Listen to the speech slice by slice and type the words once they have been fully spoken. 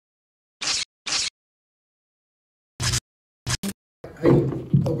Hey,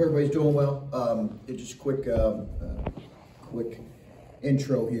 hope everybody's doing well. Just quick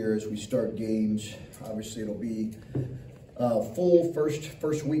intro here as we start games. Obviously, it'll be full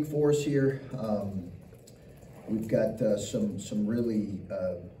first week for us here. We've got some really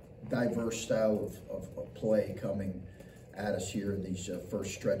diverse style of play coming at us here in these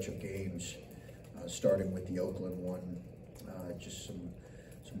first stretch of games, starting with the Oakland one. Just some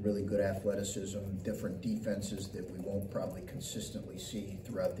really good athleticism, different defenses that we won't probably consistently see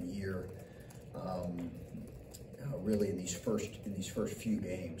throughout the year. Really in these first few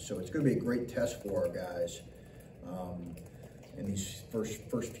games, so it's going to be a great test for our guys in these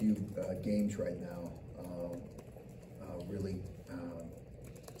first few games right now. Really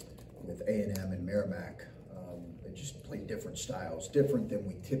with A&M and Merrimack, they just play different styles, different than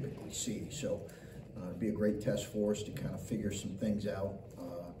we typically see. So it'll be a great test for us to kind of figure some things out.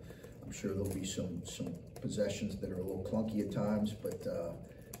 I'm sure there'll be some possessions that are a little clunky at times, but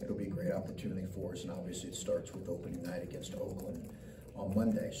it'll be a great opportunity for us. And obviously it starts with opening night against Oakland on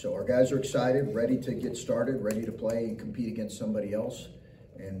Monday. So our guys are excited, ready to get started, ready to play and compete against somebody else.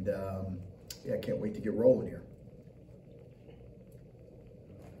 And yeah, I can't wait to get rolling here.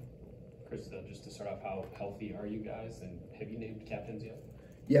 Chris, just to start off, how healthy are you guys, and have you named captains yet?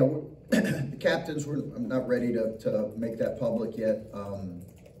 Yeah, the captains, I'm not ready to make that public yet.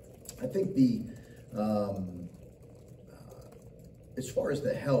 I think as far as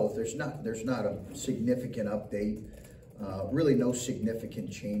the health, there's not a significant update. Really, no significant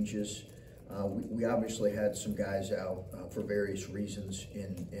changes. We obviously had some guys out for various reasons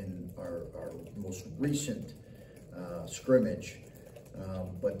in our most recent scrimmage,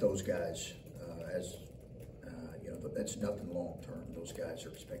 but those guys, that's nothing long term. Those guys are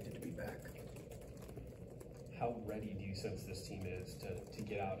expected to be back. How ready do you sense this team is to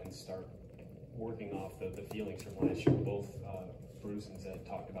get out and start working off the feelings from last year? Both Bruce and Zed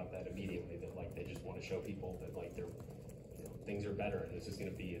talked about that immediately, that like they just want to show people that like things are better and this is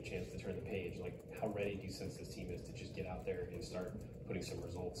going to be a chance to turn the page. Like, how ready do you sense this team is to just get out there and start putting some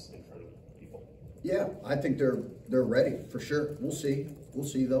results in front of people? Yeah, I think they're ready for sure. We'll see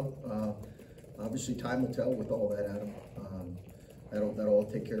though. Obviously, time will tell with all that, Adam. That'll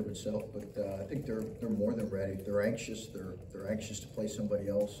take care of itself. But I think they're more than ready. They're anxious. They're anxious to play somebody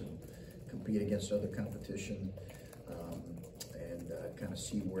else and compete against other competition, and kind of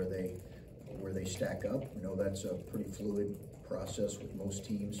see where they stack up. You know, that's a pretty fluid process with most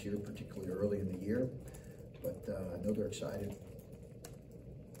teams here, particularly early in the year. But I know they're excited.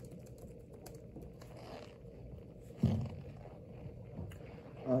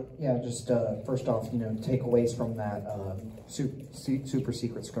 Yeah, just first off, takeaways from that super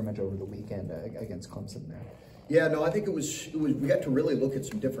secret scrimmage over the weekend against Clemson there. Yeah, no, I think it was we got to really look at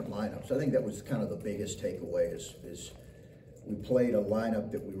some different lineups. I think that was kind of the biggest takeaway is we played a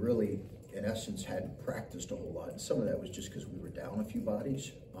lineup that we really, in essence, hadn't practiced a whole lot. And some of that was just because we were down a few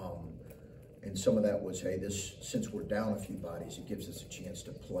bodies. And some of that was, hey, since we're down a few bodies, it gives us a chance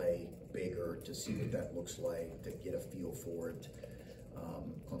to play bigger, to see what that looks like, to get a feel for it.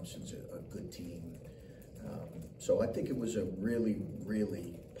 Clemson's a good team. So I think it was a really,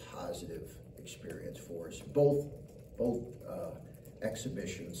 really positive experience for us, both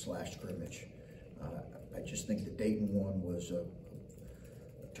exhibition / scrimmage. I just think the Dayton one was a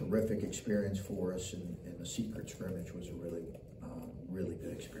terrific experience for us, and the secret scrimmage was a really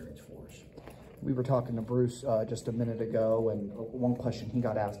good experience for us. We were talking to Bruce just a minute ago, and one question he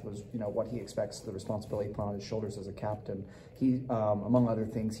got asked was, what he expects the responsibility put on his shoulders as a captain. He, among other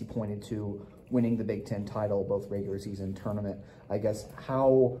things, he pointed to winning the Big Ten title, both regular season tournament. I guess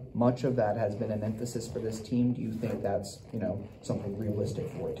how much of that has been an emphasis for this team? Do you think that's, something realistic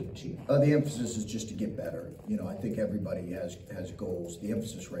for it to achieve? The emphasis is just to get better. I think everybody has goals. The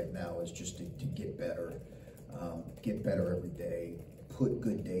emphasis right now is just to get better every day. Put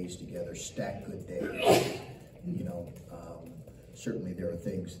good days together, stack good days. Certainly there are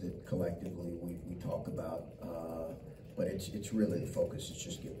things that collectively we talk about, but it's really the focus is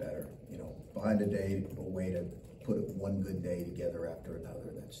just get better. Find a way to put one good day together after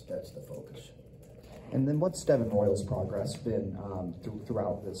another. That's the focus. And then what's Devin Royal's progress been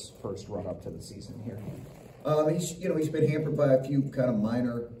throughout this first run up to the season here? He's been hampered by a few kind of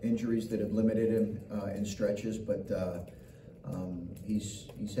minor injuries that have limited him in stretches, but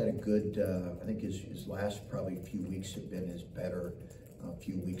he's had a good. I think his last probably few weeks have been his better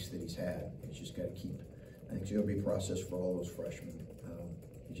few weeks that he's had. He's just got to keep. I think it's going to be a process for all those freshmen.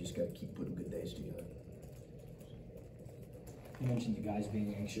 You just got to keep putting good days together. You mentioned the guys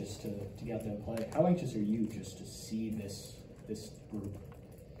being anxious to get out there and play. How anxious are you just to see this group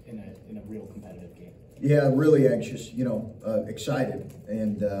in in a real competitive game? Yeah, really anxious, excited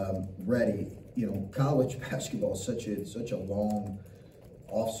and ready. College basketball is such a long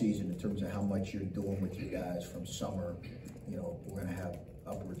off season in terms of how much you're doing with your guys from summer. We're going to have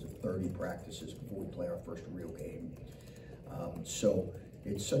upwards of 30 practices before we play our first real game. So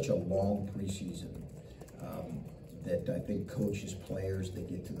it's such a long preseason that I think coaches, players, they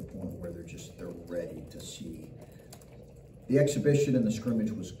get to the point where they're ready to see. The exhibition and the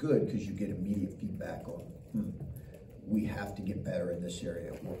scrimmage was good because you get immediate feedback on, we have to get better in this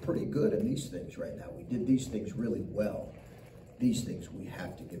area. We're pretty good in these things right now. We did these things really well. These things we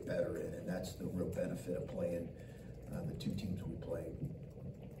have to get better in, and that's the real benefit of playing the two teams we played.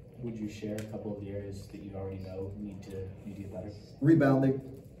 Would you share a couple of the areas that you already know need to get better? Rebounding.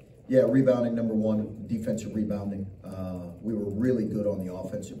 Yeah, rebounding, number one, defensive rebounding. We were really good on the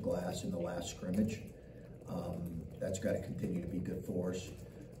offensive glass in the last scrimmage. That's got to continue to be good for us.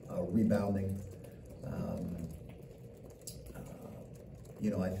 Rebounding.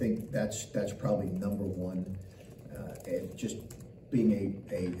 I think that's probably number one. And just being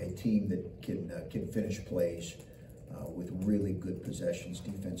a team that can finish plays with really good possessions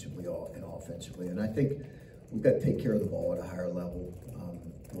defensively and offensively. And I think we've got to take care of the ball at a higher level.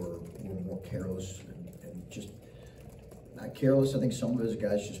 We're more careless and just not careless. I think some of it is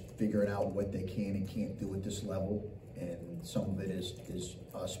guys just figuring out what they can and can't do at this level, and some of it is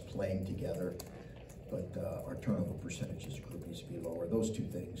us playing together. But our turnover percentage as a group needs to be lower. Those two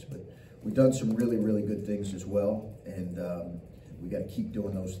things. But we've done some really, really good things as well, and we got to keep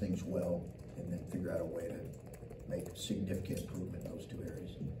doing those things well, and then figure out a way to make significant improvement in those two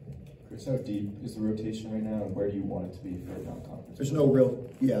areas. Chris, how deep is the rotation right now, and where do you want it to be for non-conference? There's no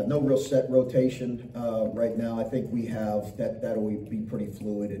real set rotation right now. I think we have that'll be pretty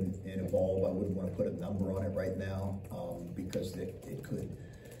fluid and evolve. I wouldn't want to put a number on it right now because it could.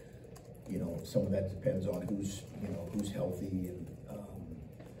 Some of that depends on who's healthy and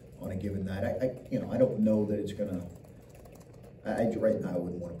on a given night. I don't know that it's gonna. Right now I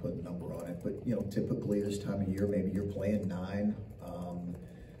wouldn't want to put a number on it, but typically this time of year maybe you're playing 9.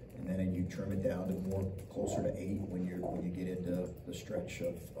 And then you trim it down to more closer to 8 when you get into the stretch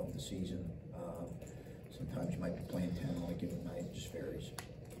of the season. Sometimes you might be playing 10 on a given night. It just varies.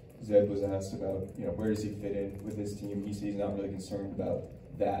 Zed was asked about, where does he fit in with his team? He said he's not really concerned about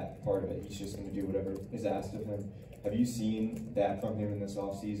that part of it. He's just going to do whatever is asked of him. Have you seen that from him in this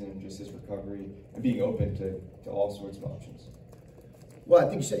offseason, just his recovery and being open to all sorts of options? Well, I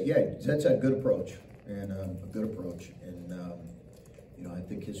think Zed's had a good approach and I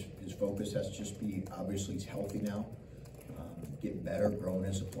think his focus has to just be, obviously he's healthy now, getting better, growing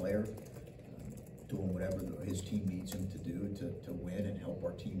as a player, doing whatever his team needs him to do to win and help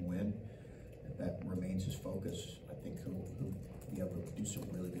our team win. If that remains his focus, I think he'll be able to do some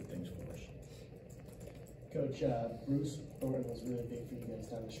really good things for us. Coach, Bruce Thornton was really big for you guys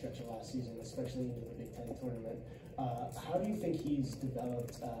down the stretch of last season, especially into the Big Ten tournament. How do you think he's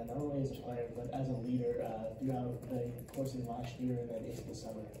developed, not only as a player, but as a leader throughout the course of the last year and then into the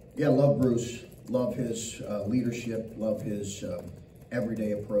summer? Yeah, love Bruce. Love his leadership. Love his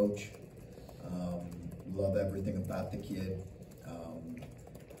everyday approach. Love everything about the kid.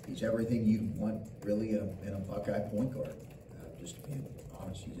 He's everything you'd want, really, in a Buckeye point guard. Just to be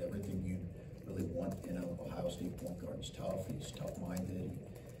honest, he's everything you really want in an Ohio State point guard. He's tough. He's tough-minded.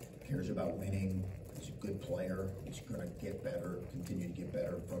 He cares about winning. He's a good player. He's going to get better, continue to get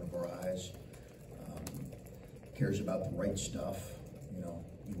better in front of our eyes. Cares about the right stuff.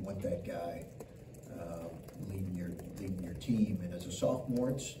 You want that guy leading your team. And as a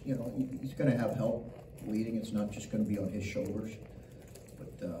sophomore, it's he's going to have help leading. It's not just going to be on his shoulders.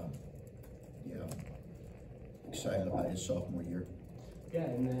 But excited about his sophomore year. Yeah,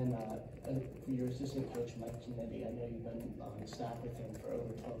 and then for your assistant coach, Mike Kennedy, I know you've been on staff with him for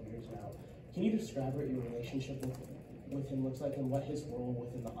over 12 years now. Can you describe what your relationship with him looks like and what his role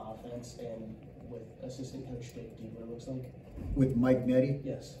within the offense and with assistant coach Jake Diebler looks like? With Mike Nettie?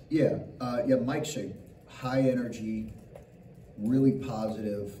 Yes. Yeah, Mike's a high energy, really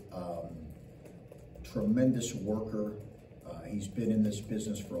positive, tremendous worker. He's been in this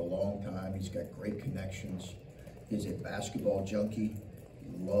business for a long time. He's got great connections. He's a basketball junkie. He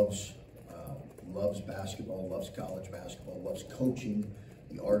loves basketball, loves college basketball, loves coaching,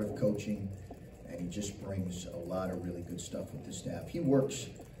 the art of coaching, and he just brings a lot of really good stuff with the staff. He works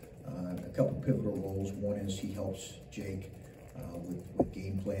a couple pivotal roles. One is he helps Jake with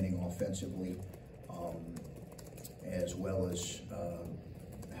game planning offensively, as well as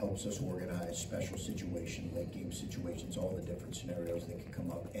helps us organize special situation, late game situations, all the different scenarios that can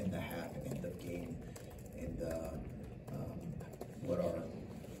come up, end of half, end of game, and what our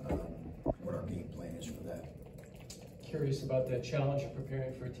curious about the challenge of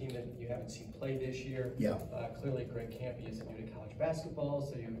preparing for a team that you haven't seen play this year. Yeah. Clearly, Greg Campy isn't new to college basketball,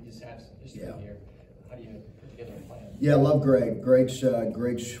 so you just have some history here. How do you put together a plan? Yeah, I love Greg. Greg's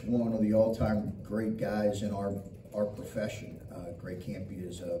one of the all-time great guys in our profession. Greg Campy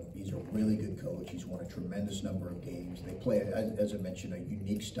he's a really good coach. He's won a tremendous number of games. They play, as I mentioned, a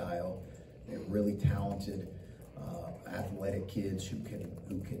unique style. They're really talented, athletic kids who can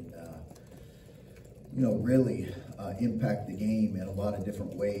really impact the game in a lot of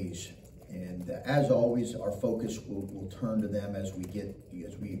different ways. And as always, our focus will turn to them as we get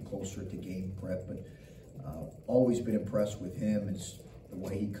closer to game prep. But always been impressed with him. It's the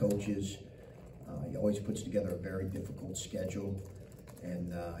way he coaches. He always puts together a very difficult schedule,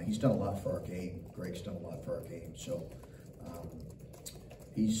 and he's done a lot for our game. Greg's done a lot for our game. So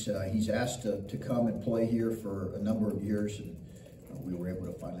he's asked to come and play here for a number of years, and we were able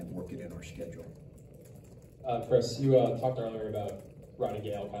to finally work it in our schedule. Chris, you talked earlier about Ronnie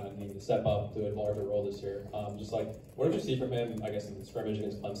Gale kind of needing to step up to a larger role this year. Just like, what did you see from him, I guess, in the scrimmage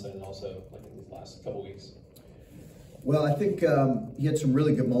against Clemson and also like in these last couple weeks? Well, I think he had some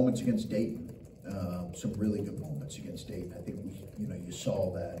really good moments against Dayton. Some really good moments against Dayton. I think you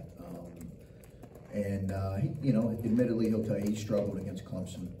saw that. Admittedly, he'll tell you he struggled against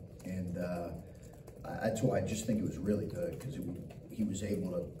Clemson, and that's why I just think it was really good, because he was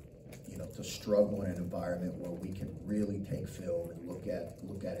able to struggle in an environment where we can really take film and look at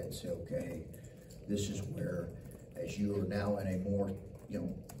it and say, okay, this is where, as you are now in a more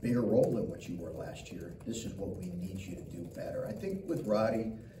bigger role than what you were last year, this is what we need you to do better. I think with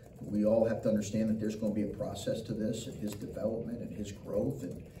Roddy, we all have to understand that there's going to be a process to this and his development and his growth,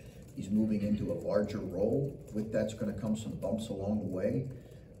 and he's moving into a larger role. With that's going to come some bumps along the way,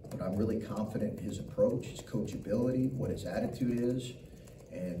 but I'm really confident in his approach, his coachability, what his attitude is,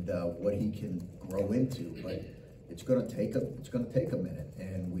 and what he can grow into. But it's going to take a minute,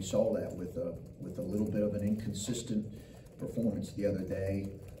 and we saw that with a little bit of an inconsistent performance the other day,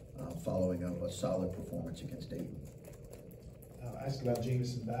 following up a solid performance against Dayton. Asked about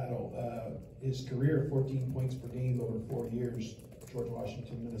Jamison Battle. His career, 14 points per game over 4 years, George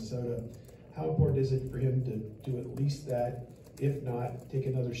Washington, Minnesota. How important is it for him to do at least that, if not take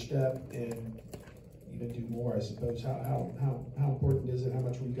another step and even do more, I suppose? How important is it? How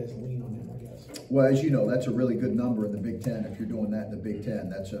much will you guys lean on him, I guess? Well, as you know, that's a really good number in the Big Ten. If you're doing that in the Big Ten,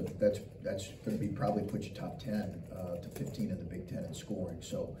 that's going to be probably put you top 10 to 15 in the Big Ten in scoring.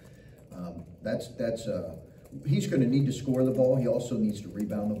 So he's going to need to score the ball. He also needs to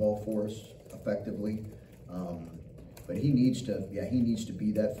rebound the ball for us effectively. But he needs to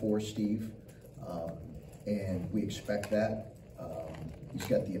be that for us, Steve. And we expect that. He's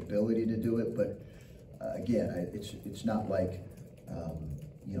got the ability to do it, but again, it's not like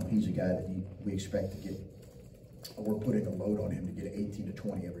he's a guy that we expect to get. We're putting a load on him to get 18 to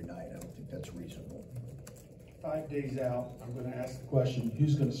 20 every night. I don't think that's reasonable. 5 days out, I'm going to ask the question,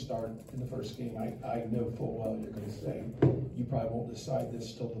 who's going to start in the first game? I know full well you're going to say you probably won't decide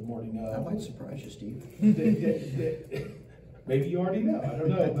this till the morning of. That might surprise you, Steve. Maybe you already know. I don't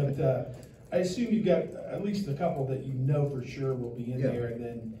know. But I assume you've got at least a couple that you know for sure will be in there, and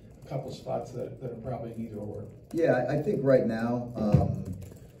then a couple spots that are probably either or. Yeah, I think right now,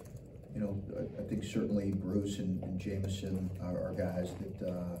 I think certainly Bruce and Jamison are guys that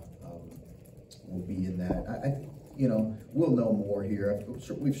will be in that. We'll know more here.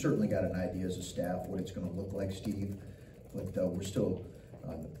 We've certainly got an idea as a staff what it's going to look like, Steve, but we're still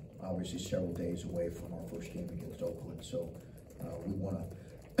obviously several days away from our first game against Oakland. So we want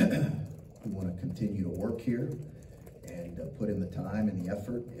to continue to work here and put in the time and the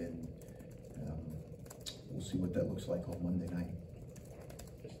effort, and we'll see what that looks like on Monday night.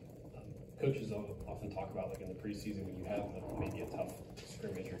 Coaches often talk about, like in the preseason, when you have maybe a tough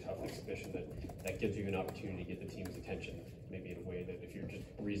scrimmage or tough exhibition, that gives you an opportunity to get the team's attention, maybe in a way that if you're just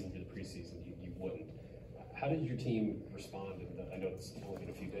breezing through the preseason, you wouldn't. How did your team respond? I know it's only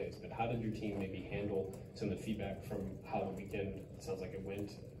been a few days, but how did your team maybe handle some of the feedback from how the weekend, it sounds like it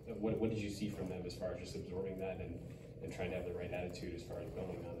went? What did you see from them as far as just absorbing that and trying to have the right attitude as far as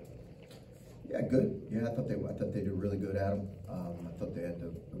building on it? Yeah, good. Yeah, I thought they did really good, Adam. I thought they had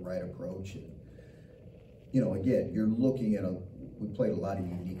the right approach, and again, you're looking at we played a lot of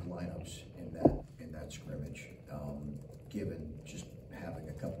unique lineups in that scrimmage, given just having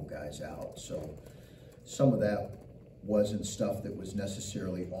a couple guys out. So some of that wasn't stuff that was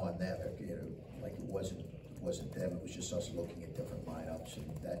necessarily on them. Like it wasn't them. It was just us looking at different lineups,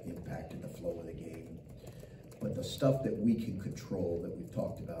 and that impacted the flow of the game. But the stuff that we can control, that we've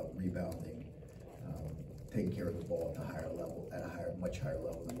talked about, rebounding, taking care of the ball at a much higher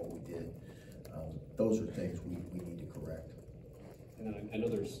level than what we did, Those are things we need to correct. And then I know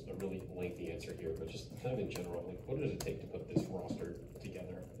there's a really lengthy answer here, but just kind of in general, like what does it take to put this roster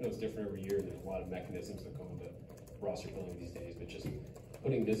together? I know it's different every year, and there's a lot of mechanisms that go into roster building these days, but just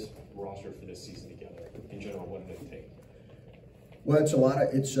putting this roster for this season together, in general, what did it take? Well, it's a lot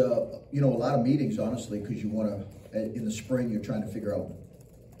of meetings, honestly, because you want to, in the spring, you're trying to figure out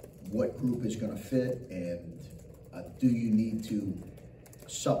what group is going to fit, and do you need to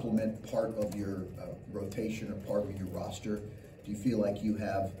supplement part of your rotation or part of your roster? Do you feel like you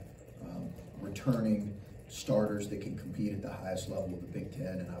have returning starters that can compete at the highest level of the Big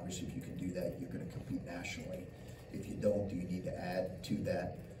Ten? And obviously, if you can do that, you're going to compete nationally. If you don't, do you need to add to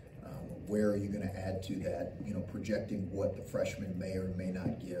that? Where are you going to add to that? You know, projecting what the freshmen may or may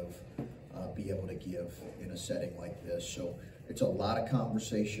not be able to give in a setting like this. So it's a lot of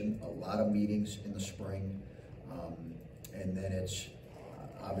conversation, a lot of meetings in the spring, and then it's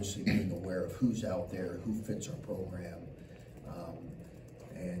obviously being aware of who's out there, who fits our program,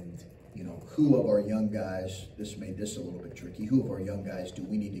 and you know, who of our young guys, this made this a little bit tricky, who of our young guys do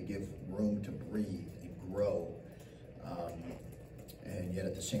we need to give room to breathe and grow, and yet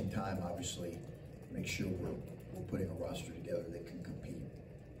at the same time, obviously, make sure we're putting a roster together that can compete.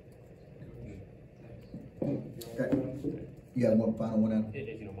 Okay. You got one final one out?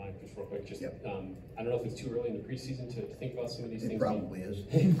 If you don't mind, just real quick, just Yep. I don't know if it's too early in the preseason to think about some of these It things. probably is.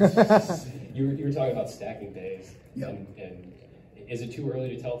 You were talking about stacking days, Yep. and is it too early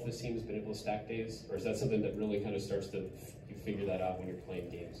to tell if this team has been able to stack days, or is that something that really kind of starts to you figure that out when you're playing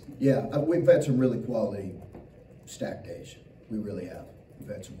games? Yeah, we've had some really quality stack days. We really have. We've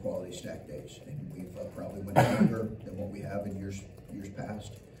had some quality stack days, and we've probably went longer than what we have in years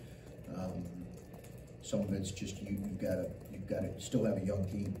past. Some of it's just you've got to still have a young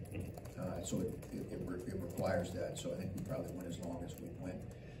team, so it requires that. So I think we probably went as long as we went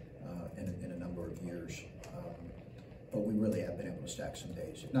in a number of years. But we really have been able to stack some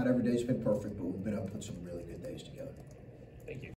days. Not every day's been perfect, but we've been able to put some really good days together. Thank you.